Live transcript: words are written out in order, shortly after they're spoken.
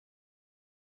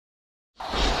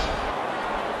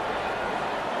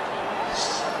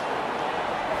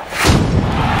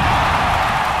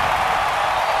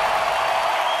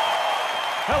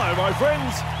Hello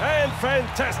friends, and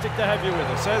fantastic to have you with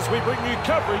us as we bring you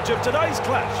coverage of today's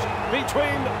clash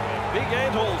between the Big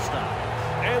Ant All-Stars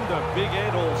and the Big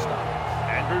Ant All-Stars.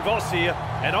 Andrew Voss here,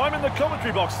 and I'm in the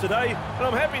commentary box today, and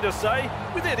I'm happy to say,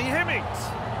 with Eddie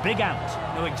Hemmings. Big Ant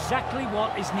know exactly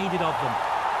what is needed of them.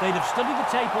 They'd have studied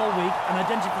the tape all week and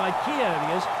identified key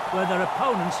areas where their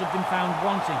opponents have been found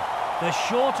wanting. They're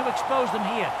sure to expose them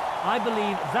here. I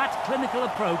believe that clinical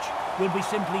approach will be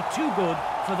simply too good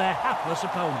for their hapless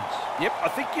opponents. Yep, I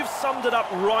think you've summed it up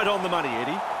right on the money,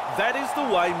 Eddie. That is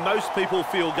the way most people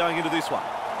feel going into this one.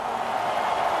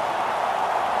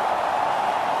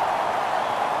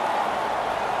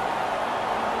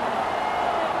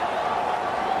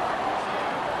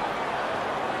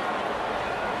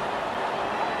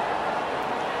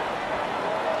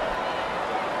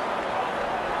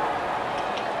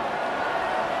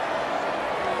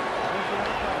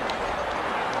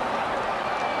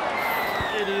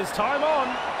 It is time on,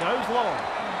 goes long.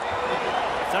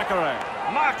 Zachary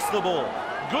marks the ball.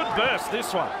 Good burst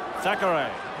this one. Zachary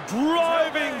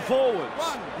driving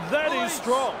forwards. That is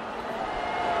strong.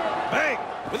 Bang,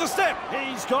 with a step.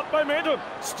 He's got momentum,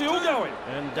 still going.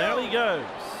 And down he goes.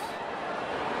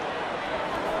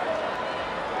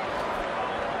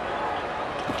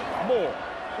 Moore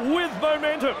with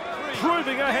momentum,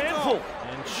 proving a handful.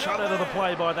 And shut out of the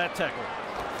play by that tackle.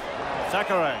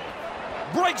 Zachary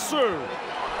breaks through.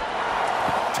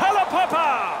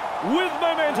 Talapapa with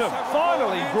momentum,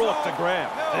 finally brought to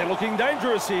ground. They're looking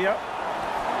dangerous here.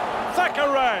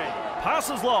 Thackeray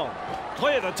passes long.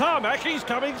 Clear the tarmac, he's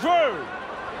coming through.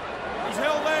 He's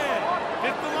held there,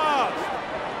 fifth and last.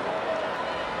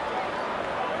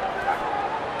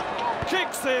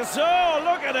 Kicks this, oh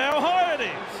look at how high it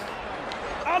is.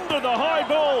 Under the high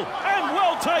ball, and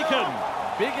well taken.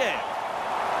 Big Ant.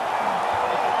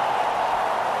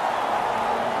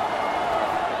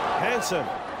 Hanson.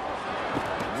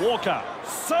 Walker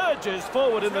surges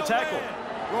forward in the tackle.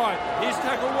 Right, here's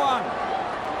tackle one.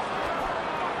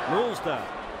 Mulsda.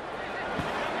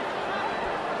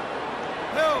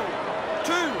 Held,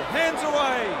 two, hands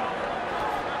away.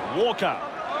 Walker.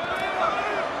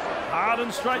 Hard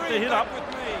and straight to hit up. With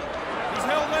me. He's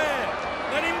held there.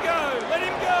 Let him go, let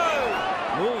him go.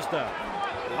 Mulsda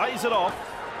lays it off.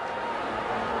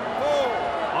 Four.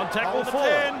 On tackle 4.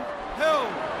 10,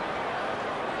 held.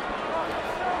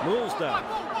 Mulsda.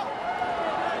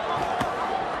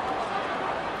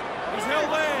 He's held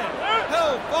there.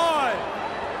 Held, 5.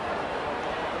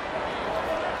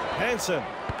 Hanson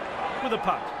with a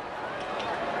punt.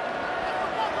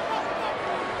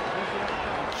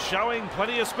 Showing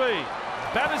plenty of speed.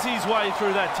 Batters his way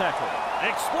through that tackle.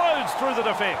 Explodes through the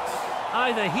defence.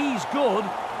 Either he's good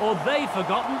or they've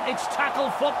forgotten it's tackle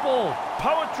football.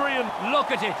 Poetry and... Look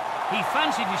at it. He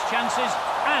fancied his chances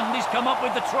and he's come up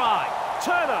with the try.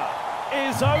 Turner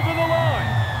is over the line.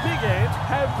 Big Ant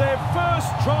have their first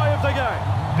try of the game.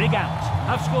 Big Ant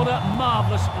have scored a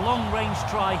marvellous long-range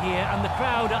try here and the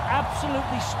crowd are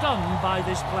absolutely stunned by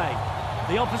this play.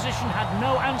 The opposition had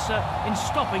no answer in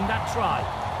stopping that try.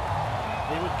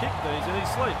 He would kick these in his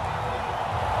sleep.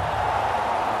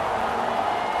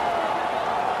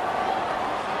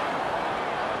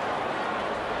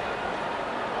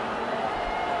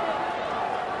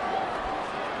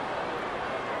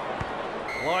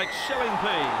 Like shelling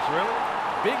peas, really.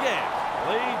 Big Ant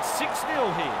leads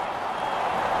 6-0 here.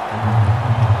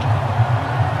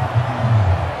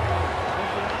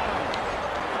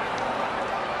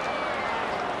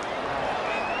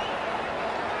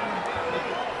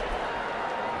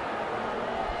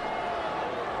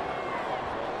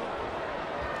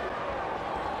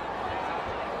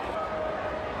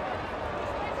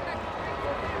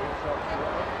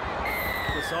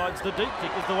 Decides the deep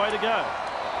kick is the way to go.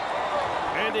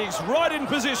 And he's right in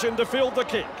position to field the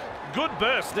kick. Good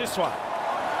burst, this one.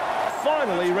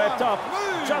 Finally wrapped up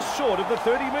just short of the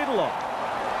 30-metre line.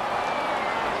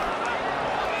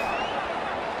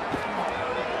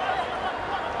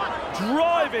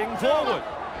 Driving forward.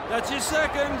 That's his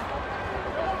second.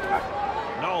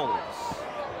 Knowles.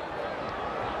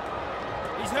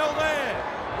 He's held there.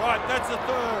 Right, that's the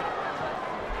third.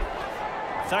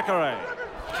 Thackeray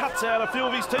cuts out a few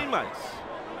of his teammates.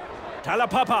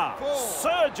 Talapapa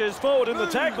surges forward in the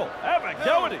tackle. Have a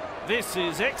go at him. This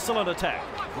is excellent attack.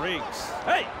 Briggs.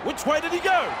 Hey, which way did he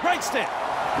go? Great step.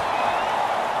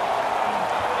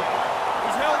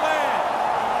 He's held there.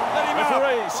 Let him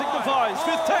Referee up. signifies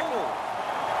fifth tackle.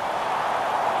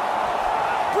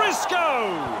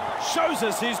 Briscoe shows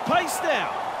us his pace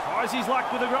now. Tries his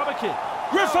luck with a rubber kick.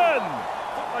 Griffin!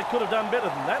 Thought they could have done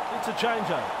better than that. It's a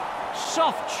changeover.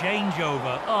 Soft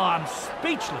changeover. Oh, I'm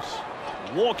speechless.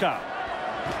 Walker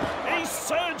He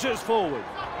surges forward.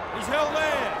 He's held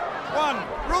there. One.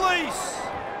 Release.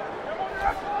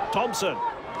 Thompson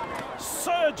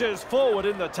surges forward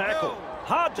in the tackle.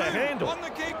 Hard to handle. On the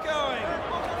keep going.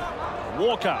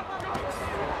 Walker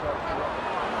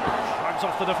shrugs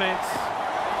off the defence.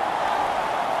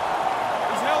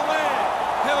 He's held there.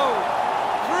 Held.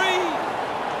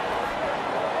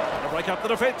 3. To break up the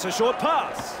defence, a short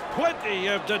pass. Plenty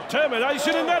of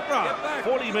determination in that run.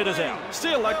 40 metres out.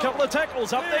 Still a couple of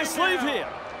tackles up their sleeve here.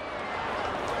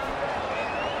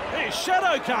 His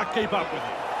shadow can't keep up with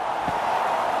him.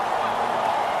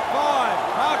 5.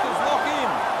 Markers lock in.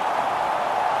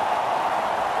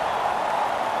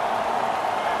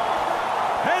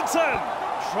 Hansen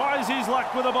tries his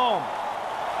luck with a bomb.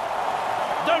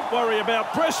 Don't worry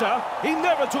about pressure. He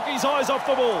never took his eyes off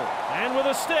the ball. And with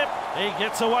a step, he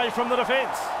gets away from the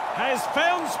defence. Has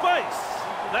found space.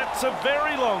 That's a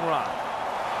very long run.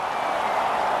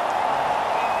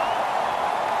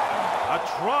 A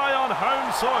try on home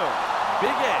soil.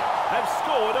 Big Ant have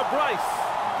scored a brace.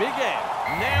 Big Ant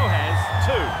now has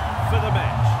 2 for the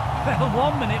match.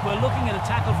 Well, 1 minute we're looking at a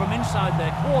tackle from inside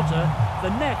their quarter.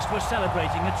 The next we're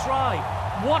celebrating a try.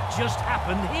 What just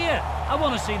happened here? I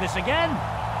want to see this again.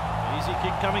 Easy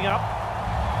kick coming up.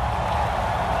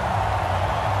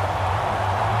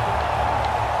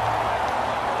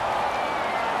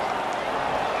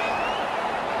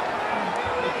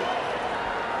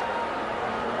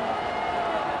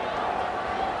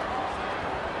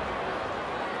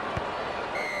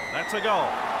 That's a goal.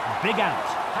 Big Ant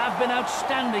have been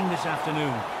outstanding this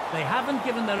afternoon. They haven't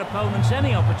given their opponents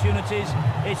any opportunities.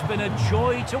 It's been a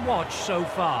joy to watch so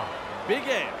far. Big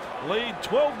Ant lead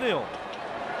 12-0.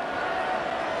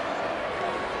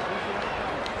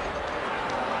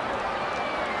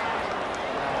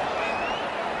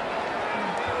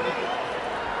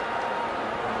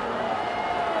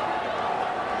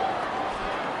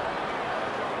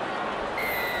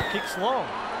 Kicks long.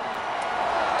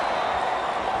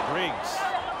 Briggs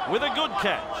with a good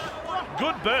catch.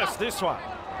 Good burst this one.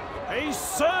 He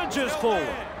surges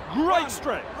forward. Great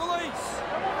strength. Release.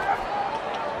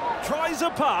 Tries a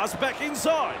pass back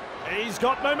inside. He's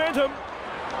got momentum.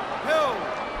 Held.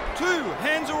 2.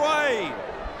 Hands away.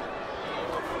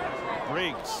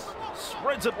 Briggs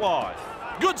spreads it wide.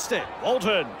 Good step.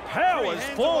 Walton powers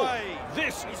forward. Away.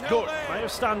 This He's is held good. there. May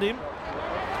have stunned him.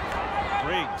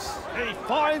 Briggs. He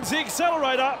finds the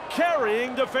accelerator,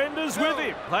 carrying defenders with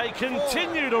him. They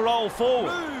continue to roll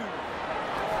forward. Move.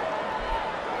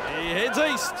 He heads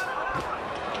east.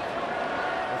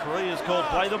 Referee has called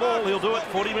play the ball. He'll do it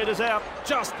 40 metres out.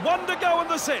 Just 1 to go in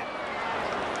the set.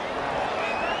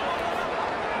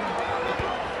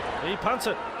 He punts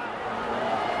it.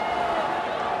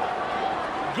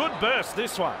 Good burst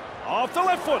this one. Off the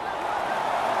left foot.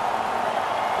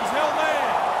 He's held there.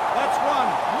 That's 1.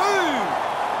 Move.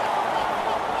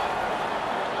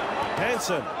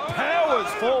 Hansen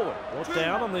powers forward. Brought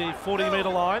down on the 40-metre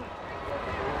line.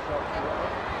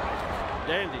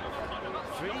 Dandy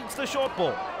feeds the short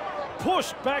ball.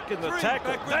 Pushed back in the 3,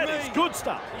 tackle. back with That me. is good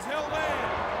stuff. He's held there.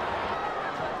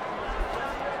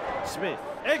 Smith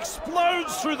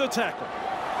explodes through the tackle.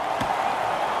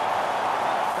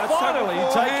 That's Finally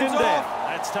tackle 4, taken hands down. off.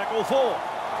 That's tackle 4.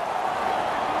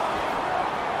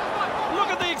 Look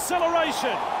at the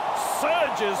acceleration.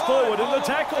 Surges forward in the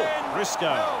tackle.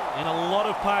 Briscoe in a lot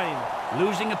of pain.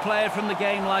 Losing a player from the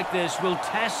game like this will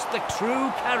test the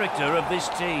true character of this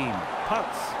team.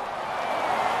 Punts.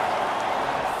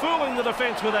 Fooling the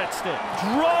defence with that step.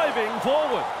 Driving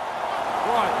forward.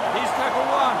 Right, he's tackle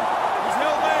 1. He's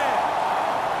held there.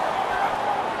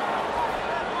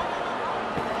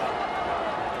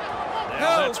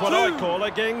 Now that's what 2. I call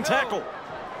a gang tackle.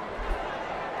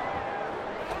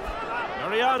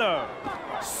 Mariano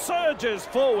surges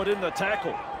forward in the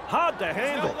tackle. Hard to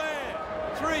handle. Held there.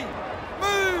 3.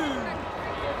 Move.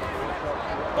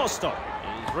 Bostock.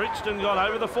 He's reached and got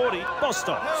over the 40.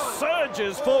 Bostock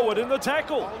surges forward in the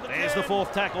tackle. There's the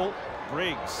 4th tackle.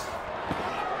 Briggs.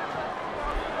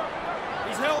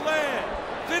 He's held there.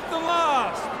 5th and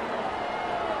last.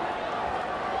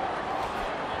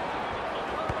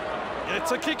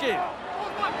 Gets a kick in.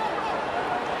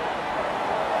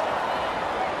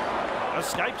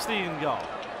 Escapes the in goal.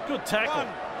 Good tackle.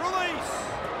 1. Release.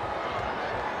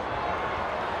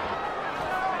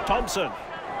 Thompson.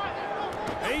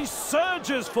 He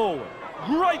surges forward.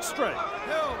 Great strength.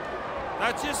 Held.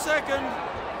 That's your 2nd.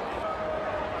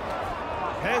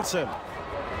 Hansen.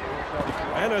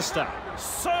 Annister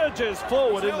surges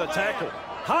forward in the tackle.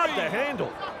 Hard to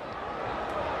handle.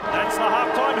 That's the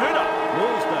half-time hooter.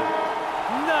 Woolsburn.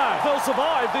 No, they'll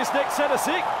survive this next set of 6.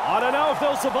 I don't know if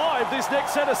they'll survive this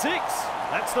next set of 6.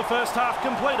 That's the first half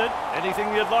completed.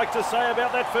 Anything you'd like to say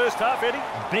about that first half, Eddie?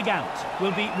 Big Ant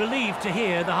will be relieved to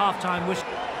hear the half-time whistle.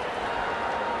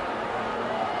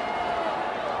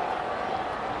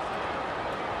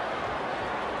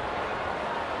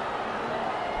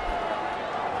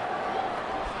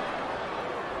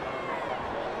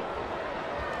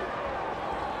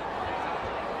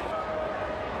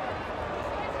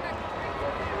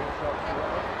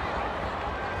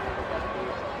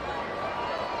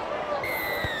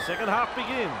 Second half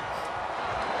begins.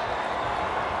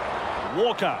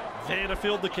 Walker there to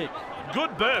field the kick.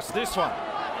 Good burst this one.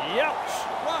 Ouch!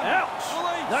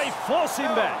 Ouch! They force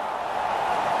him back.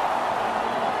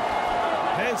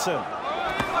 Hansen.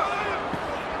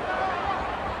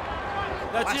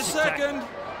 That's his second.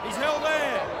 He's held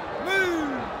there.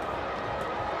 Move!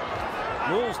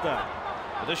 Woolsdale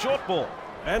with a short ball.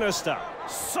 Annister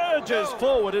surges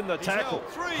forward in the tackle.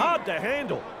 Hard to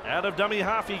handle. Out of dummy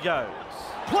half he goes.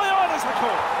 Play on as the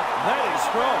call. That is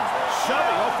strong.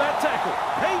 Shoving off that tackle.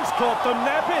 He's caught them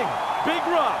napping. Big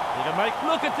run. He can make...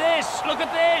 Look at this. Look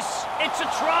at this. It's a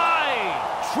try.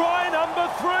 Try number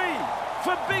 3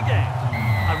 for Big Ant.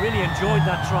 I really enjoyed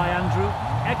that try, Andrew.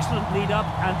 Excellent lead-up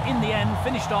and in the end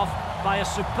finished off by a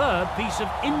superb piece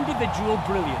of individual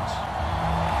brilliance.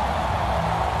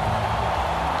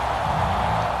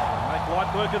 Make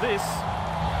light work of this.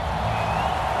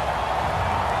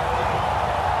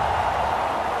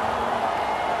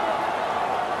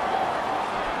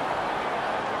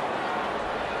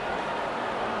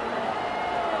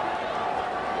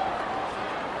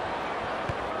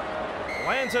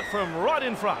 Lands it from right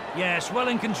in front. Yes, well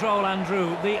in control,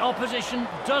 Andrew. The opposition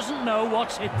doesn't know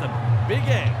what's hit them. Big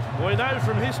Ant. We know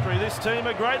from history this team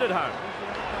are great at home.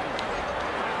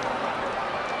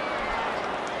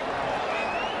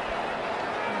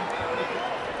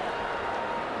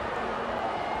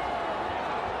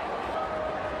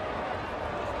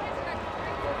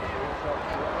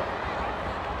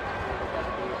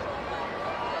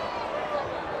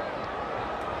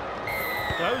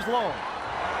 Goes long.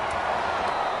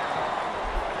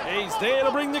 He's there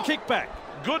to bring the kick back.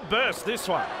 Good burst this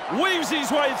one. Weaves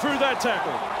his way through that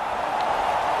tackle.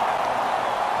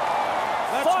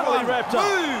 That's Finally one. wrapped up.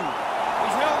 Move!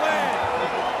 He's held there.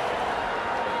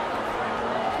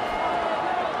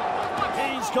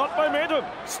 He's got momentum.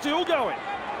 Still going.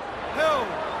 Held.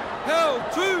 Held.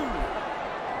 2.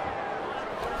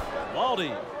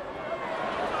 Waldy.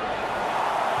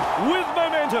 With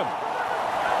momentum.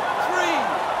 3.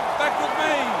 Back with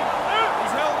me.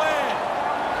 He's held there.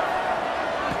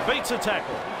 Beats a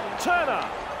tackle. Turner.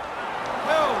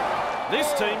 Held.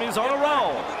 This team is on a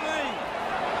roll. Look at me.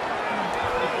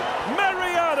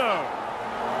 Mariano.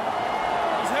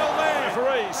 He's held there.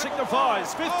 Referee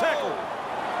signifies 5th tackle.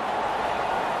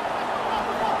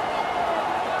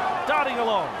 Darting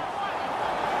along.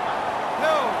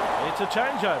 Held. It's a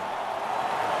changeover.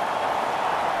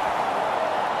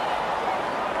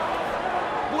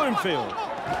 Bloomfield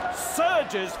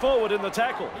surges forward in the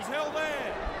tackle. He's held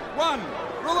there. 1.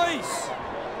 Release.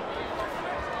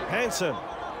 Hansen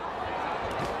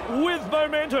with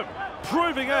momentum,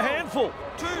 proving a handful.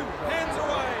 2. Hands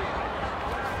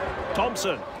away.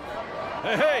 Thompson.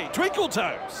 Hey, Twinkle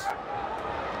Toes.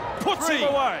 Puts 3. him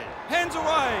away. Hands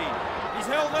away. He's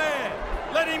held there.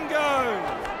 Let him go.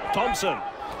 Thompson.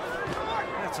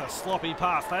 That's a sloppy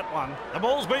pass, that one. The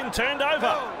ball's been turned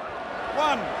over.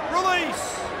 1.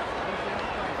 Release.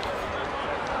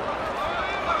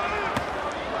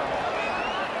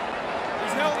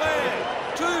 He's held there.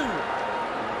 2.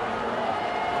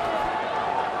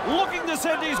 Looking to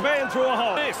send his man through a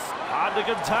hole. This, hard to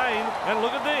contain, and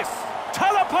look at this.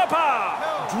 Talapapa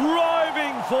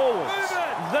driving forwards.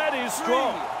 That is 3.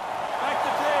 strong. Back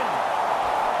to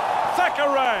 10.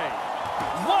 Thackeray.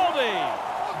 Waldy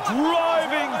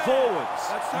driving forwards.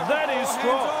 That is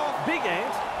strong. Big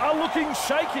Ant are looking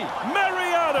shaky.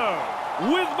 Mariano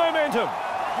with momentum.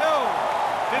 Held.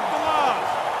 5th and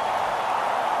last.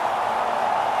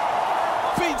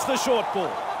 Feeds the short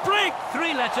ball. Break.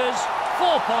 3 letters,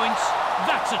 4 points.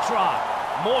 That's a try.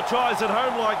 More tries at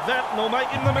home like that and they'll make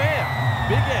him the man.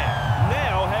 Big Ant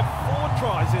now have 4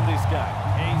 tries in this game.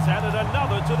 He's added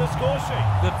another to the score sheet.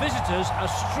 The visitors are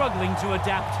struggling to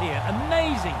adapt here.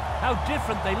 Amazing how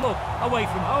different they look away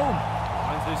from home.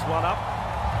 Lines this one up.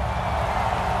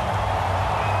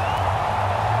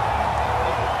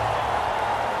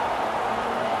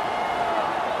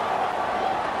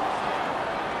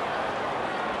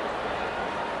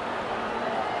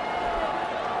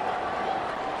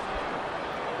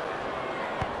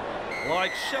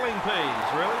 Like shelling peas,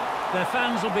 really. Their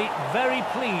fans will be very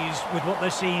pleased with what they're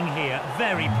seeing here.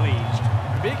 Very pleased.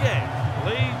 Big Ant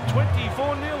Lead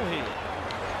 24-0 here.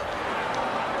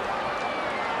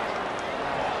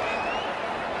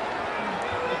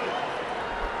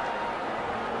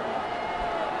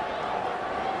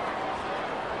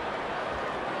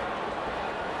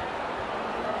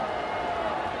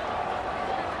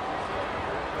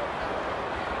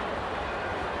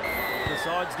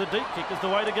 Decides the deep kick is the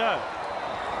way to go.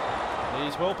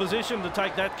 He's well positioned to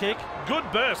take that kick. Good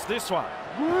burst this one.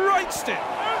 Great step.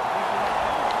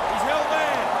 He's held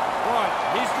there. Right,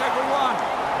 here's tackle one.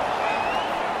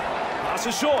 Pass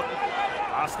is short.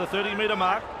 Past the 30-metre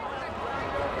mark.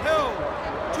 Held.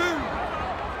 Two.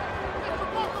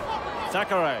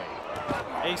 Zachary.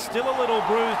 He's still a little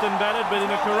bruised and battered, but in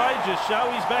a courageous show,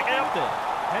 he's back out there.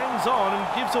 Hangs on and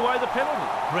gives away the penalty.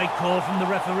 Great call from the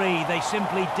referee. They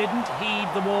simply didn't heed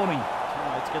the warning.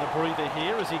 Let's get a breather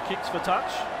here as he kicks for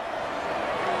touch.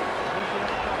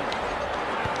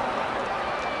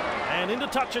 And into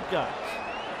touch it goes.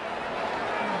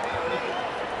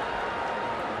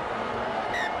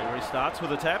 He restarts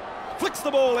with a tap. Flicks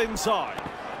the ball inside.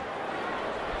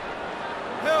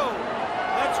 Held.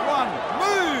 That's one.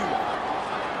 Move.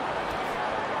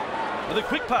 With a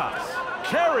quick pass.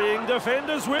 Carrying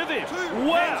defenders with him.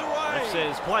 Wow. Ref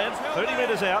says play it. 30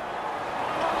 metres out.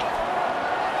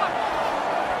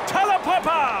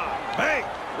 Talapapa! Bang!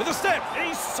 With a step.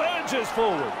 He surges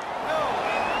forward.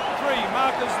 Three.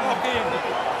 Markers lock in.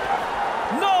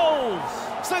 Knowles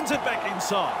sends it back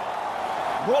inside.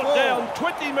 Brought down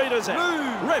 20 metres out.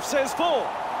 Move. Ref says 4.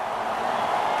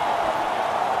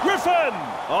 Griffin!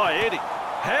 Oh, Eddie.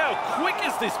 How quick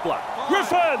is this bloke?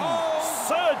 Griffin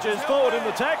surges forward in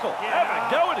the tackle. Have a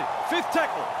go at it. 5th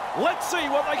tackle. Let's see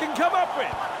what they can come up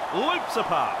with. Loops a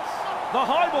pass. The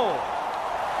high ball.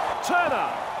 Turner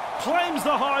claims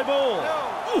the high ball.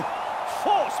 Ooh,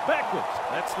 force backwards.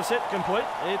 That's the set complete.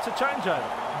 It's a changeover.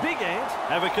 Big Ant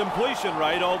have a completion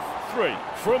rate of 3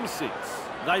 from 6.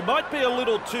 They might be a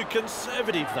little too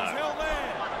conservative though. He's held there.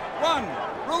 One.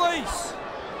 Release.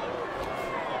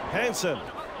 Hansen.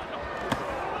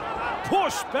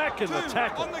 Push back in the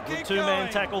tackle. Good two-man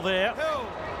tackle there.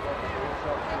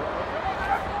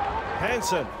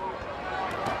 Hansen.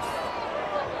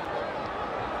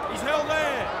 He's held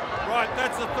there. Right,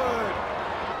 that's the 3rd.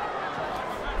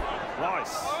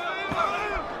 Rice.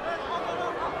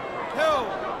 Held.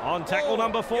 On tackle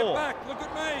number 4. Get back, look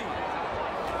at me.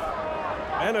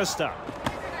 Bannister.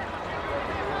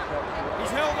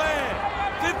 He's held there.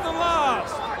 5th and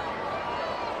last.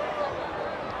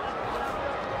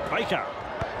 Baker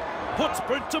puts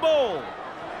boot to ball.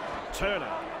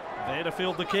 Turner there to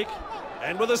field the kick.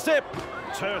 And with a step,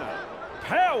 Turner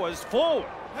powers forward.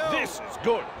 This is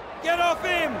good. Get off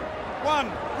him.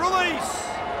 1. Release.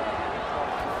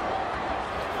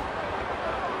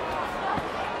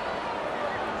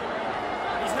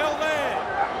 He's held there.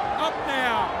 Up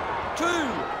now. 2.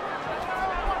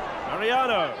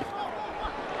 Mariano.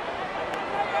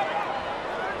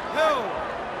 Held.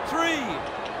 3.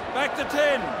 Back to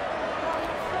 10.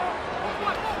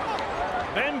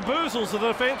 Bamboozles the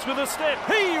defence with a step.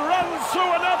 He runs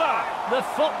through another. The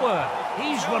footwork.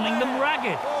 He's running them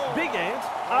ragged. Big Ant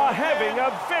are having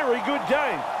a very good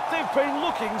game. They've been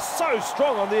looking so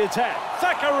strong on the attack.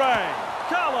 Thackeray.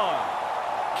 Carlisle.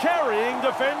 Carrying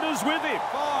defenders with him.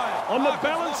 5. On the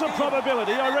balance of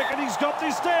probability, I reckon he's got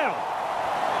this down.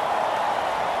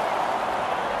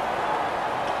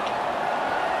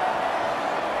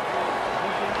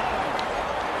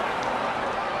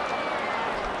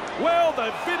 Well,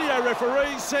 the video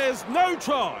referee says no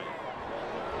try.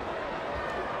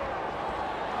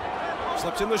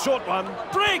 Slips in the short one.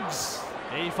 Briggs!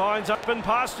 He finds open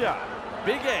pasture.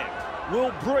 Big Ant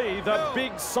will breathe a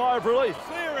big sigh of relief.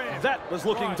 That was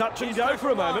looking touch and go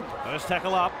for a moment. First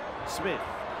tackle up. Smith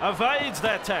evades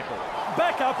that tackle.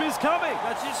 Backup is coming.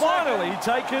 Finally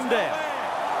taken down.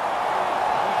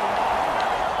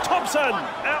 Thompson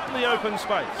out in the open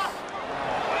space.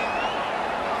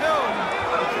 Held.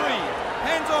 3.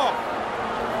 Hands off.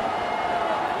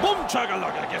 Boom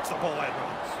Chuggalugga gets the ball and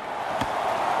runs.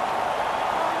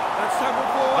 That's tackle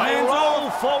 4. They Hands roll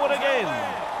off. forward again.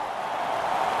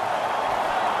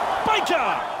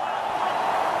 Baker!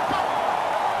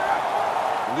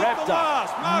 Wrapped up.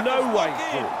 No way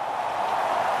through.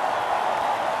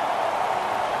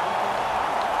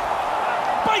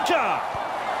 Baker!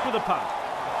 With a punt.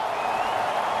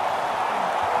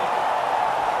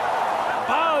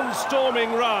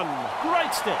 Barnstorming run.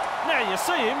 Great step. Now you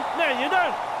see him, now you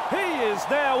don't. He is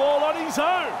now all on his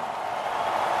own.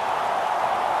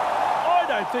 I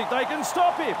don't think they can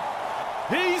stop him.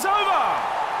 He's over.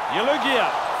 Yalugia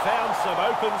found some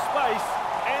open space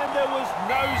and there was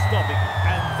no stopping him.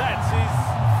 And that's his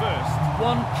first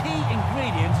One key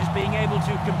ingredient is being able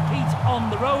to compete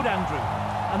on the road, Andrew.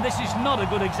 And this is not a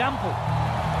good example.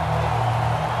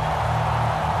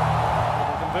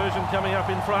 The conversion coming up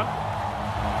in front.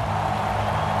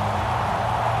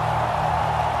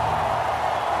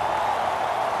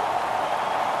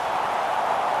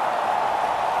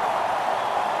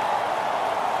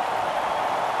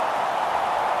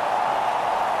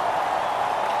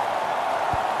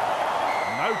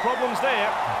 No problems there.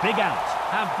 Big Ants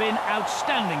have been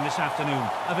outstanding this afternoon.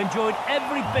 I've enjoyed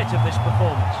every bit of this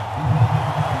performance.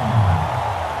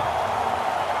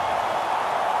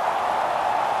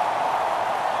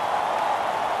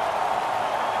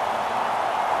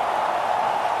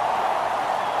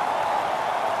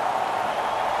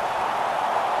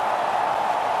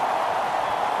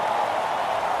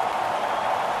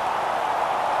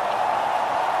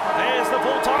 There's the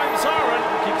full-time siren.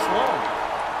 Kicks long.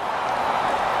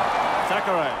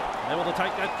 Zachary able to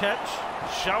take that catch,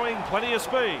 showing plenty of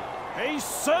speed. He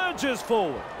surges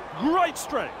forward. Great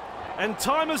strength. And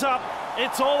time is up.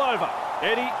 It's all over.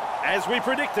 Eddie, as we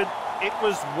predicted, it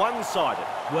was one-sided.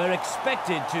 We're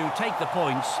expected to take the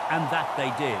points, and that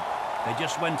they did. They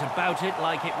just went about it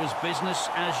like it was business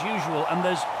as usual, and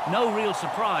there's no real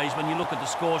surprise when you look at the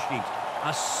score sheet.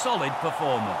 A solid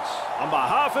performance. On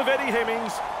behalf of Eddie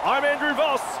Hemmings, I'm Andrew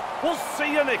Voss. We'll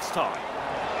see you next time.